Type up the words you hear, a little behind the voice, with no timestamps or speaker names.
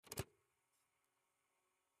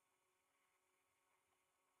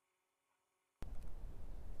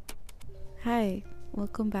Hi,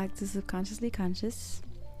 welcome back to Subconsciously Conscious.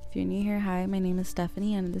 If you're new here, hi, my name is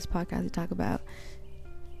Stephanie, and in this podcast we talk about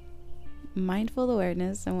mindful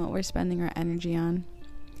awareness and what we're spending our energy on,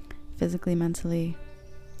 physically, mentally,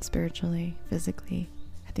 spiritually, physically.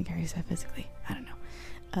 I think I already said physically, I don't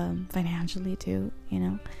know. Financially too,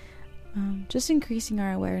 just increasing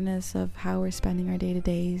our awareness of how we're spending our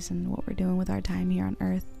day-to-days and what we're doing with our time here on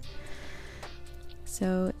earth.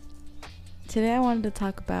 So today I wanted to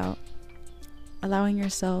talk about allowing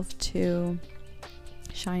yourself to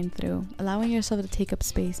shine through, allowing yourself to take up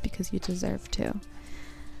space because you deserve to.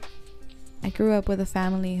 I grew up with a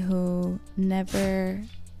family who never...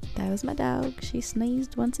 That was my dog. She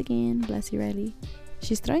sneezed once again. Bless you, Riley.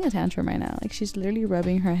 She's throwing a tantrum right now. Like, she's literally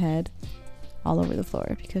rubbing her head all over the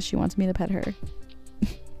floor because she wants me to pet her.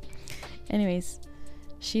 Anyways,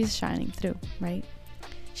 she's shining through, right?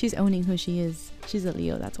 She's owning who she is. She's a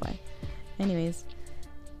Leo, that's why. Anyways,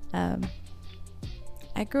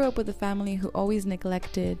 I grew up with a family who always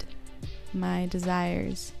neglected my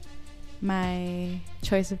desires, my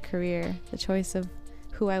choice of career, the choice of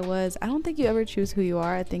who I was. I don't think you ever choose who you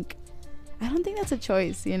are. I don't think that's a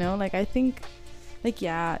choice, I think,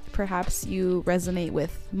 yeah, perhaps you resonate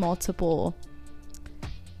with multiple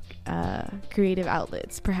creative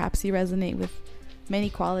outlets. Perhaps you resonate with many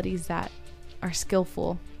qualities that are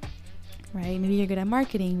skillful, right? Maybe you're good at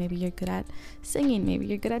marketing, maybe you're good at singing, maybe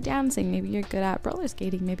you're good at dancing, maybe you're good at roller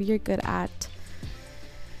skating, maybe you're good at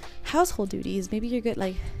household duties, maybe you're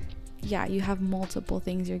good, you have multiple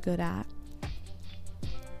things you're good at.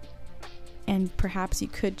 And perhaps you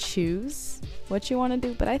could choose what you want to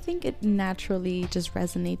do, but I think it naturally just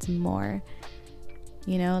resonates more.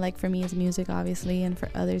 For me it's music, obviously, and for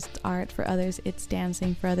others it's art, for others it's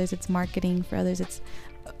dancing, for others it's marketing, for others it's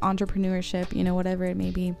entrepreneurship, whatever it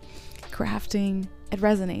may be, crafting. It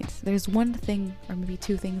resonates. There's one thing or maybe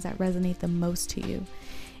two things that resonate the most to you,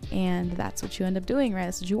 and that's what you end up doing, right?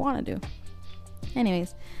 That's what you want to do.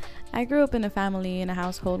 Anyways, I grew up in a family, in a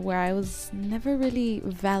household where I was never really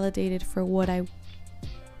validated for what I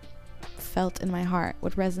felt in my heart,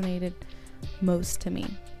 what resonated most to me.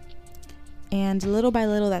 And little by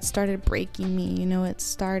little that started breaking me, it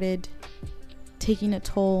started taking a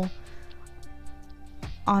toll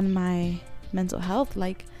on my mental health.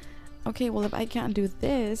 Okay, well, if I can't do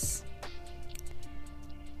this,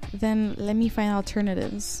 then let me find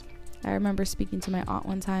alternatives. I remember speaking to my aunt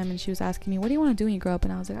one time, and she was asking me, what do you want to do when you grow up?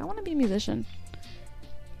 And I was like, I want to be a musician.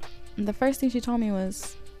 And the first thing she told me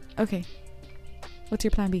was, okay, what's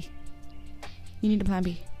your plan B? You need a plan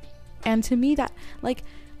B. And to me, that,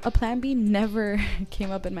 a plan B never came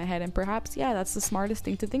up in my head. And perhaps, that's the smartest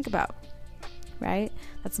thing to think about, right?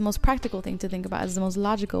 That's the most practical thing to think about. It's the most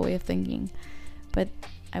logical way of thinking. But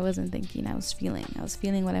I wasn't thinking. I was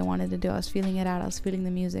feeling what I wanted to do. I was feeling it out. I was feeling the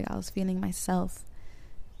music. I was feeling myself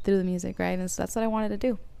through the music, right? And so that's what I wanted to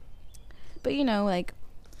do. But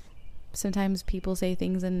sometimes people say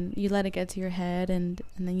things and you let it get to your head, and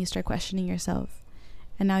then you start questioning yourself.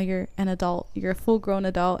 And now you're an adult, you're a full-grown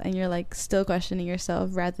adult, and you're still questioning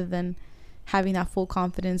yourself rather than having that full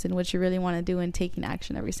confidence in what you really want to do and taking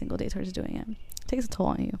action every single day towards doing it. It takes a toll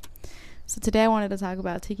on you. So today I wanted to talk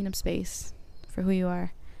about taking up space for who you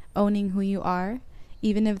are, owning who you are,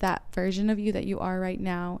 even if that version of you that you are right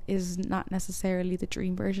now is not necessarily the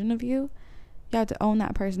dream version of you. You have to own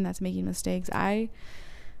that person that's making mistakes. I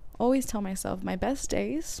always tell myself my best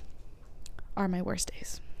days are my worst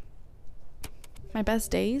days. My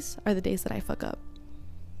best days are the days that I fuck up.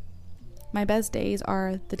 My best days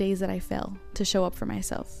are the days that I fail to show up for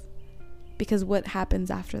myself. Because what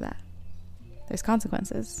happens after that? There's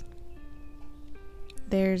consequences.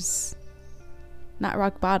 There's not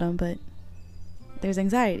rock bottom, but there's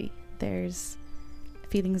anxiety. There's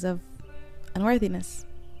feelings of unworthiness.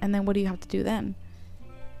 And then what do you have to do then?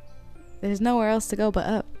 There's nowhere else to go but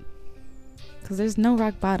up. Because there's no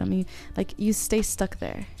rock bottom. You stay stuck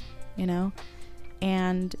there,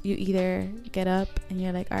 And you either get up and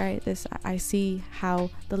you're like, all right, I see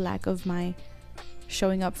how the lack of my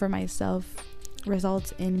showing up for myself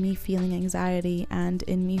results in me feeling anxiety, and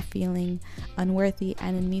in me feeling unworthy,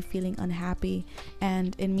 and in me feeling unhappy,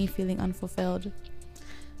 and in me feeling unfulfilled.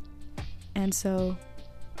 And so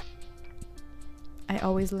I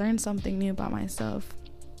always learn something new about myself,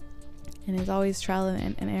 and it's always trial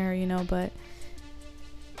and error, but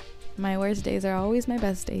my worst days are always my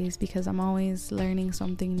best days because I'm always learning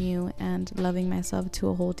something new and loving myself to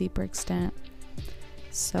a whole deeper extent.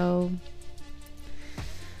 So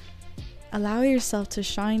allow yourself to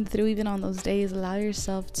shine through even on those days. Allow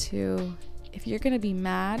yourself to, if you're gonna be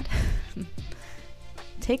mad,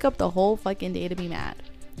 take up the whole fucking day to be mad.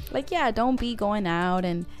 Like, yeah, don't be going out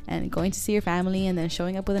and going to see your family and then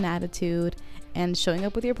showing up with an attitude and showing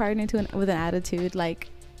up with your partner with an attitude. Like,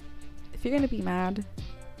 if you're gonna be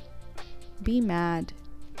mad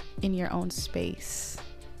in your own space.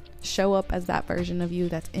 Show up as that version of you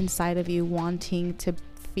that's inside of you, wanting to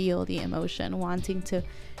feel the emotion, wanting to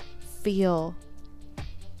feel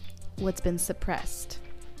what's been suppressed.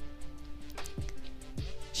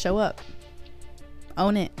 Show up.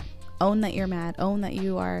 Own it. Own that you're mad. Own that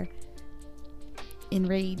you are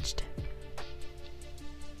enraged.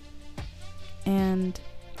 And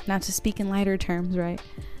not to speak in lighter terms, right?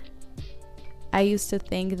 I used to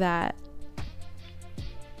think that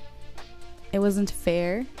it wasn't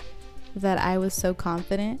fair that I was so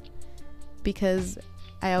confident because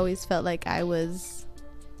I always felt like I was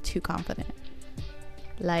too confident.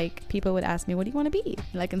 Like, people would ask me, what do you want to be?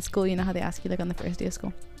 Like in school, you know how they ask you like on the first day of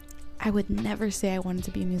school. I would never say I wanted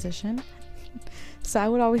to be a musician. So I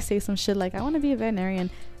would always say some shit like, I want to be a veterinarian.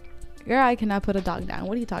 Girl, I cannot put a dog down.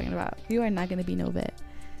 What are you talking about? You are not going to be no vet.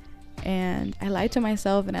 And I lied to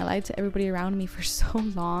myself and I lied to everybody around me for so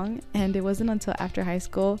long. And it wasn't until after high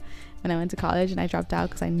school, when I went to college and I dropped out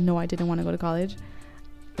because I know I didn't want to go to college,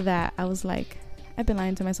 that I was like, I've been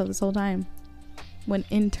lying to myself this whole time. When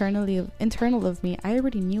internal of me, I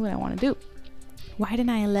already knew what I want to do. Why didn't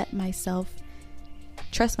I let myself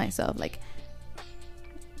trust myself? Like,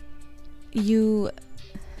 you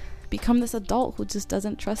become this adult who just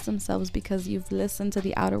doesn't trust themselves because you've listened to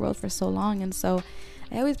the outer world for so long. And so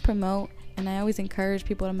I always promote and I always encourage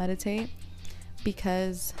people to meditate,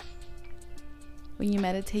 because when you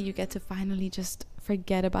meditate, you get to finally just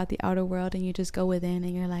forget about the outer world and you just go within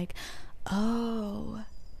and you're like, oh,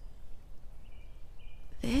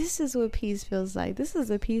 this is what peace feels like. This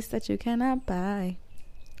is a peace that you cannot buy,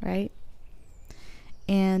 right?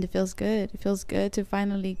 And it feels good. It feels good to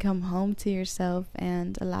finally come home to yourself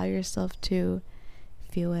and allow yourself to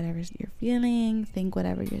feel whatever you're feeling, think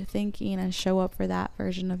whatever you're thinking, and show up for that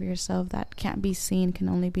version of yourself that can't be seen, can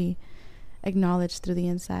only be acknowledged through the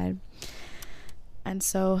inside. And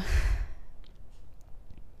so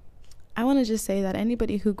I want to just say that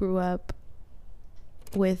anybody who grew up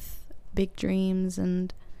with big dreams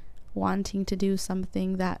and wanting to do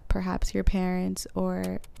something that perhaps your parents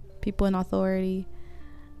or people in authority,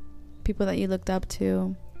 people that you looked up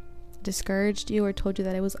to, discouraged you or told you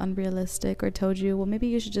that it was unrealistic or told you, well, maybe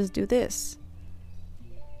you should just do this.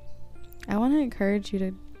 I want to encourage you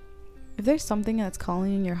to, if there's something that's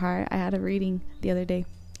calling in your heart. I had a reading the other day.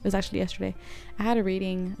 It was actually yesterday. I had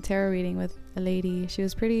a tarot reading with a lady. She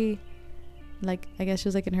was pretty, like, I guess she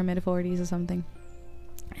was like in her mid-40s or something.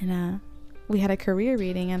 And we had a career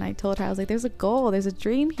reading, and I told her, I was like, there's a goal, there's a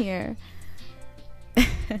dream here.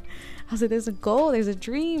 I was like, there's a goal, there's a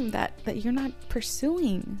dream that you're not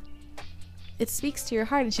pursuing. It speaks to your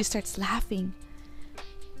heart. And she starts laughing.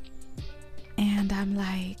 And I'm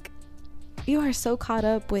like, you are so caught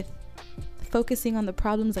up with focusing on the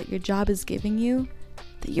problems that your job is giving you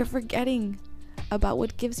that you're forgetting about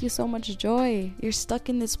what gives you so much joy. You're stuck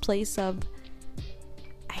in this place of,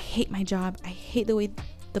 I hate my job. I hate the way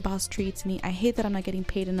the boss treats me. I hate that I'm not getting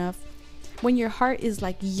paid enough. When your heart is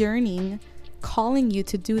like yearning, calling you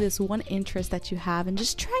to do this one interest that you have and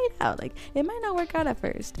just try it out. Like, it might not work out at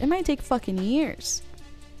first. It might take fucking years.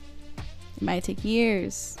 It might take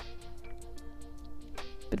years.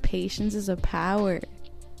 But patience is a power.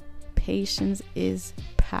 Patience is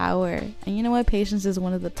power. And you know what? Patience is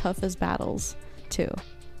one of the toughest battles too.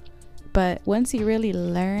 But once you really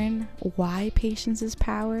learn why patience is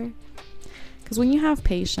power, because when you have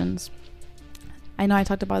patience, I know I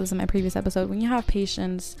talked about this in my previous episode, when you have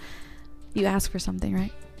patience, you ask for something,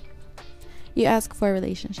 right? You ask for a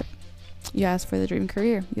relationship. You ask for the dream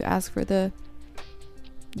career. You ask for the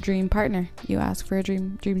dream partner. You ask for a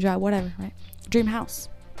dream job, whatever, right? Dream house.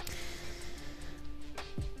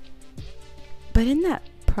 But in that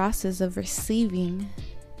process of receiving,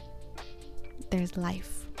 there's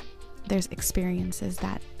life. There's experiences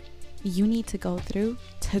that you need to go through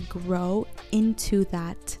to grow into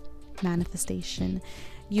that manifestation.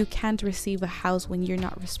 You can't receive a house when you're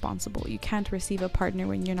not responsible. You can't receive a partner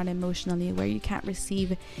when you're not emotionally aware. You can't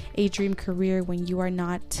receive a dream career when you are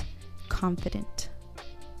not confident.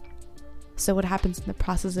 So what happens in the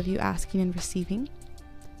process of you asking and receiving?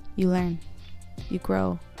 You learn, you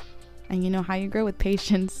grow. And you know how you grow? With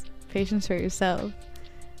patience. Patience for yourself.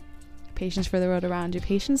 Patience for the world around you.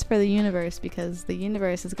 Patience for the universe, because the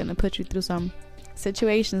universe is going to put you through some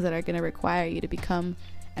situations that are going to require you to become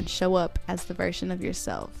and show up as the version of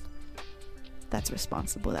yourself that's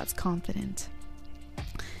responsible, that's confident.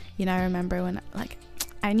 You know, I remember when, like,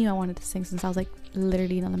 I knew I wanted to sing since I was like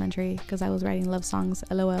literally in elementary, because I was writing love songs,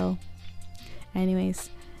 LOL. Anyways,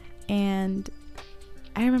 and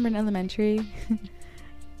I remember in elementary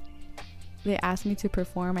they asked me to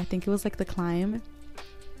perform. I think it was like The Climb,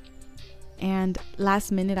 and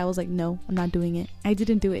last minute I was like, no, I'm not doing it. I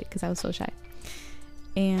didn't do it because I was so shy.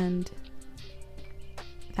 And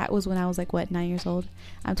that was when I was like, what, 9 years old?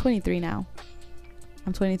 I'm 23 now.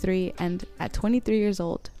 I'm 23, and at 23 years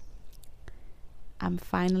old, I'm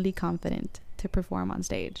finally confident to perform on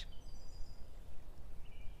stage.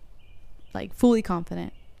 Like, fully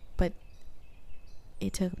confident. But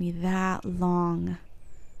it took me that long.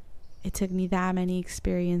 It took me that many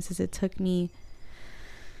experiences. It took me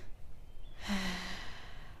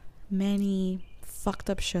many fucked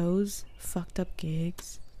up shows, fucked up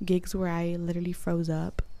gigs where I literally froze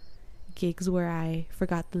up, gigs where I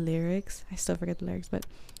forgot the lyrics. I still forget the lyrics, but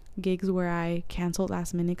gigs where I canceled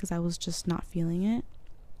last minute because I was just not feeling it,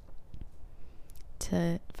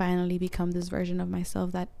 to finally become this version of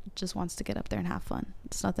myself that just wants to get up there and have fun.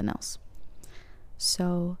 It's nothing else.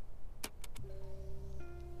 So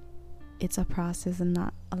it's a process, and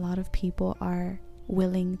not a lot of people are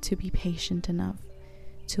willing to be patient enough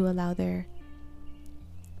to allow their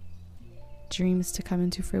dreams to come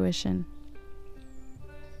into fruition.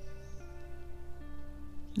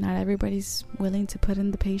 Not everybody's willing to put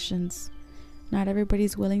in the patience. Not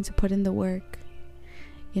everybody's willing to put in the work.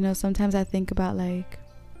 You know, sometimes I think about, like,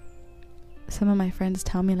 some of my friends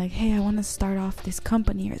tell me, like, hey, I want to start off this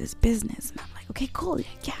company or this business. And I'm like, okay, cool.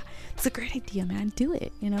 Yeah, it's a great idea, man. Do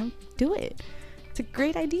it, you know, do it. It's a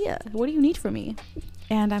great idea. What do you need from me?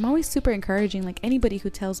 And I'm always super encouraging. Like, anybody who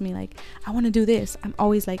tells me, like, I want to do this, I'm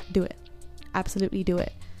always like, do it. Absolutely do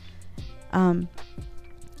it. And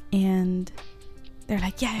they're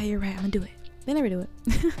like, yeah, you're right, I'm gonna do it. They never do it.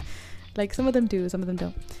 Like, some of them do, some of them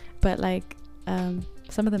don't. But like,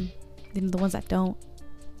 some of them, you know, the ones that don't,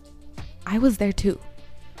 I was there too.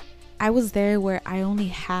 I was there where I only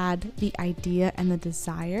had the idea and the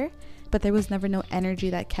desire, but there was never no energy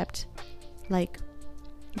that kept, like,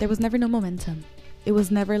 there was never no momentum. It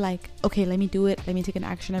was never like, okay, let me do it, let me take an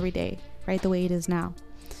action every day, right? The way it is now.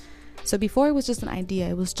 So before, it was just an idea.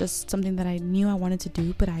 It was just something that I knew I wanted to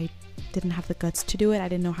do, but I didn't have the guts to do it. I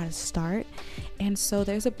didn't know how to start. And so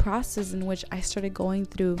there's a process in which I started going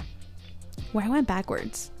through where I went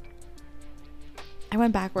backwards. I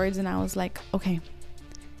went backwards and I was like, okay,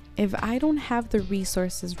 if I don't have the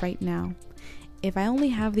resources right now, if I only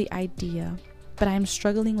have the idea, but I'm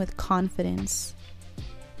struggling with confidence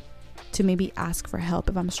to maybe ask for help,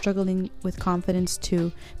 if I'm struggling with confidence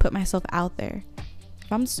to put myself out there,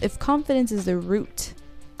 if confidence is the root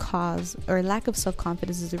cause, or lack of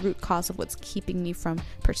self-confidence is the root cause of what's keeping me from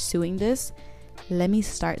pursuing this, let me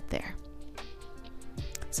start there.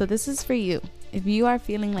 So this is for you. If you are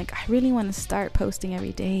feeling like, I really want to start posting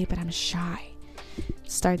every day, but I'm shy,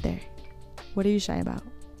 start there. What are you shy about?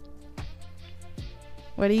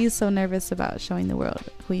 What are you so nervous about showing the world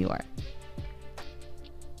who you are?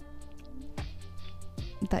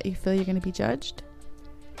 That you feel you're going to be judged?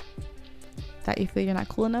 That you feel you're not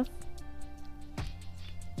cool enough?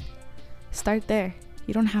 Start there.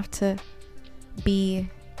 You don't have to be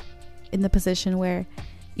in the position where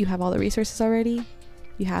you have all the resources already.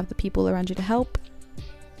 You have the people around you to help.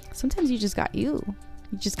 Sometimes you just got you.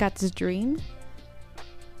 You just got this dream.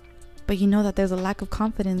 But you know that there's a lack of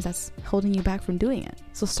confidence that's holding you back from doing it.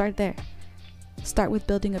 So start there. Start with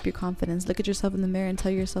building up your confidence. Look at yourself in the mirror and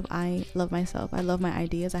tell yourself, I love myself. I love my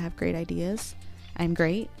ideas. I have great ideas. I'm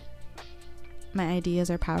great. My ideas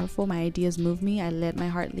are powerful. My ideas move me. I let my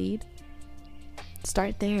heart lead.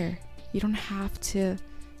 Start there. You don't have to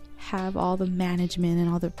have all the management and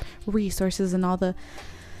all the resources and all the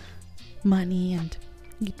money, and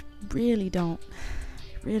you really don't.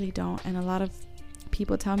 You really don't. And a lot of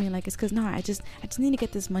people tell me, like, it's because, no, I just need to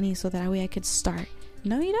get this money so that way I could start.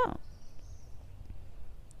 No, you don't.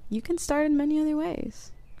 You can start in many other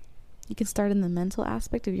ways. You can start in the mental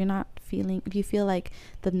aspect. If you feel like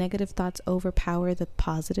the negative thoughts overpower the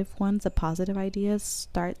positive ones, the positive ideas,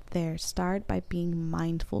 start there. Start by being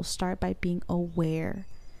mindful. Start by being aware.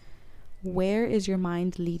 Where is your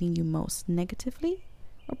mind leading you most? Negatively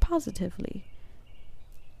or positively?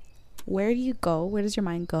 Where do you go? Where does your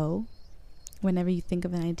mind go whenever you think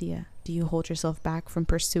of an idea? Do you hold yourself back from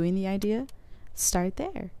pursuing the idea? Start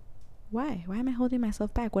there. Why? Why am I holding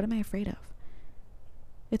myself back? What am I afraid of?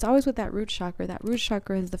 It's always with that root chakra. That root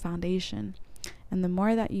chakra is the foundation. And the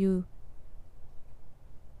more that you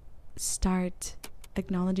start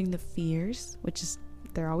acknowledging the fears, which is,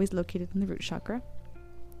 they're always located in the root chakra.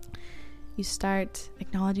 You start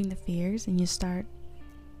acknowledging the fears and you start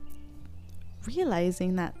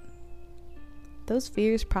realizing that those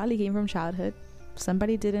fears probably came from childhood.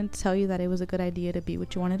 Somebody didn't tell you that it was a good idea to be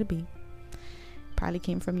what you wanted to be. Probably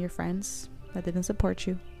came from your friends that didn't support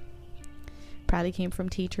you. Probably came from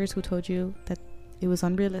teachers who told you that it was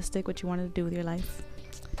unrealistic what you wanted to do with your life.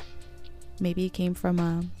 Maybe it came from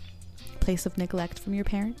a place of neglect from your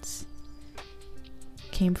parents.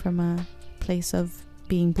 Came from a place of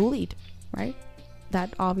being bullied, right?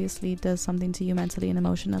 That obviously does something to you mentally and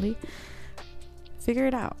emotionally. Figure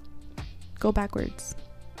it out. Go backwards.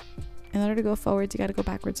 In order to go forwards, you got to go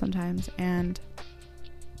backwards sometimes, and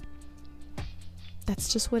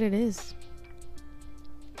that's just what it is.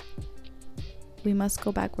 We must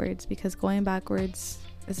go backwards, because going backwards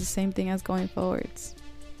is the same thing as going forwards.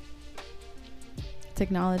 It's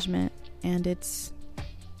acknowledgement, and it's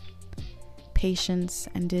patience,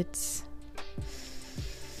 and it's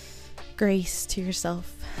grace to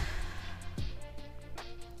yourself.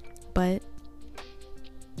 But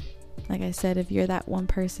like I said, if you're that one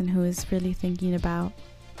person who is really thinking about,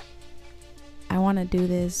 I want to do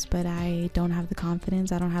this, but I don't have the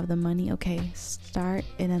confidence, I don't have the money, okay, start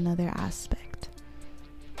in another aspect.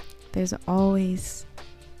 There's always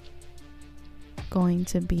going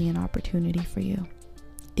to be an opportunity for you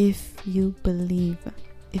if you believe.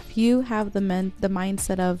 If you have the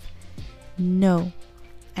mindset of, no,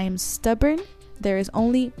 I am stubborn, there is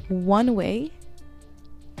only one way,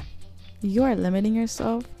 you are limiting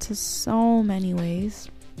yourself to so many ways.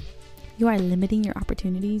 You are limiting your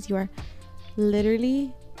opportunities. You are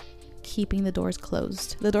literally keeping the doors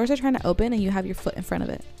closed. The doors are trying to open and you have your foot in front of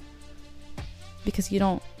it because you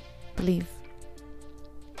don't believe.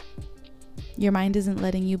 Your mind isn't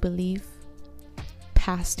letting you believe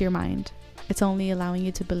past your mind. It's only allowing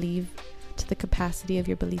you to believe to the capacity of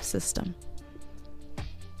your belief system.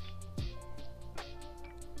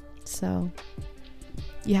 So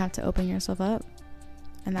you have to open yourself up,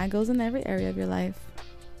 and that goes in every area of your life.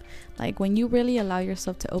 Like when you really allow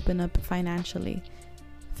yourself to open up financially,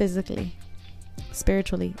 physically,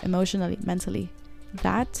 spiritually, emotionally, mentally,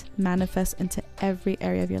 that manifests into every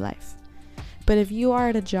area of your life. But if you are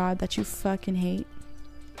at a job that you fucking hate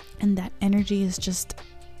and that energy is just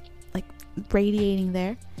like radiating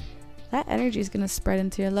there, that energy is going to spread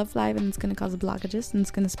into your love life, and it's going to cause blockages, and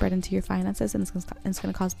it's going to spread into your finances, and it's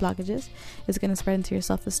going to cause blockages. It's going to spread into your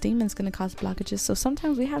self-esteem, and it's going to cause blockages. So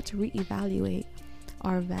sometimes we have to reevaluate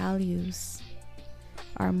our values,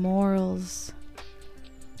 our morals,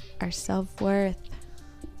 our self-worth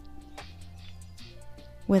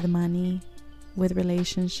with money, with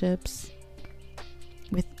relationships,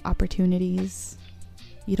 with opportunities.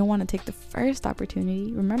 You don't want to take the first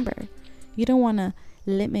opportunity. Remember, you don't want to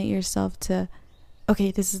limit yourself to, okay,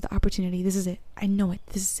 this is the opportunity, this is it, I know it,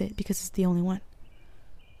 this is it because it's the only one.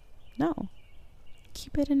 No,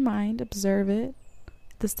 keep it in mind, observe it.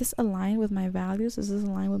 Does this align with my values? Does this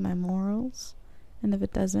align with my morals? And if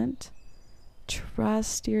it doesn't,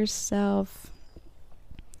 trust yourself.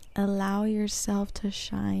 Allow yourself to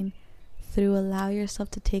shine through. Allow yourself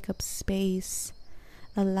to take up space.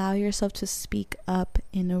 Allow yourself to speak up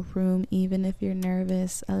in a room, even if you're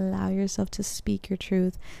nervous. Allow yourself to speak your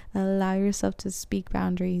truth. Allow yourself to speak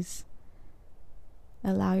boundaries.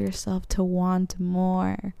 Allow yourself to want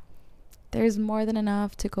more. There's more than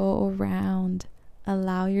enough to go around.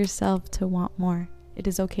 Allow yourself to want more. It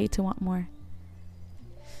is okay to want more.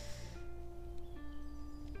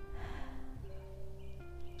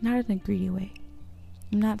 Not in a greedy way.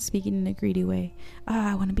 I'm not speaking in a greedy way. Oh,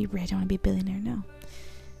 I want to be rich. I want to be a billionaire. No.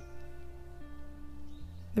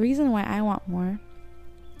 The reason why I want more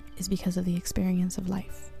is because of the experience of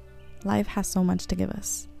life. Life has so much to give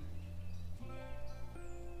us.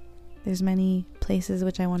 There's many places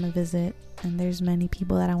which I want to visit, and there's many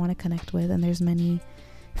people that I want to connect with, and there's many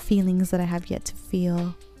feelings that I have yet to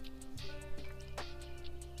feel.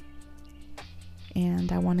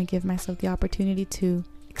 And I want to give myself the opportunity to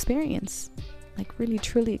experience, like really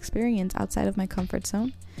truly experience outside of my comfort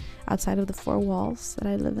zone, outside of the four walls that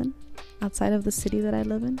I live in, outside of the city that I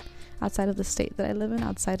live in, outside of the state that I live in,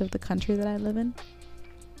 outside of the country that I live in.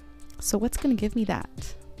 So what's going to give me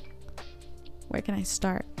that? Where can I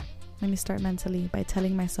start? Let me start mentally by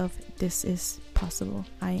telling myself this is possible.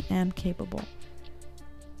 I am capable.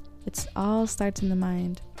 It all starts in the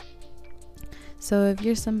mind. So if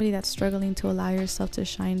you're somebody that's struggling to allow yourself to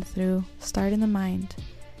shine through, start in the mind.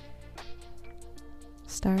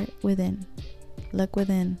 Start within. Look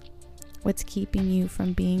within. What's keeping you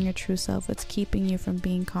from being your true self? What's keeping you from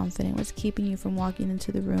being confident? What's keeping you from walking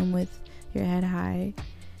into the room with your head high,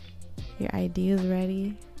 your ideas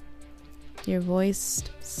ready, your voice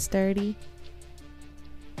sturdy,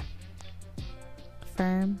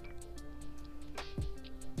 firm?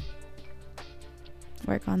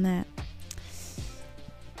 Work on that.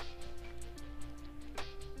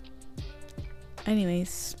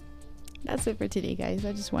 Anyways, that's it for today, guys.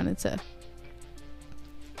 I just wanted to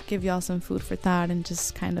give y'all some food for thought and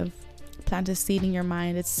just kind of plant a seed in your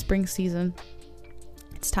mind. It's spring season.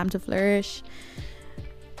 It's time to flourish.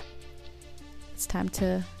 It's time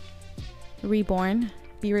to be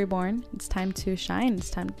reborn. It's time to shine. It's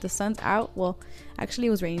time. The sun's out. Well, actually,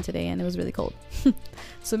 it was raining today and it was really cold.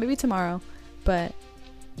 So maybe tomorrow. But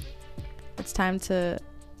it's time to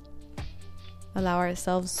allow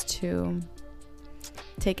ourselves to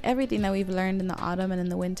take everything that we've learned in the autumn and in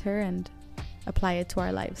the winter and apply it to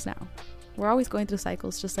our lives now. We're always going through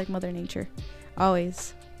cycles, just like Mother Nature.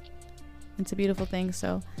 Always. It's a beautiful thing.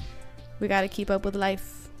 So we got to keep up with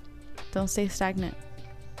life. Don't stay stagnant.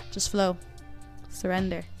 Just flow.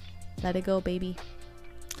 Surrender. Let it go, baby.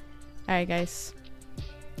 Alright, guys.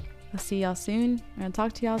 I'll see y'all soon. I'm going to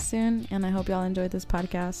talk to y'all soon. And I hope y'all enjoyed this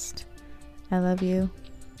podcast. I love you.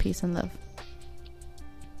 Peace and love.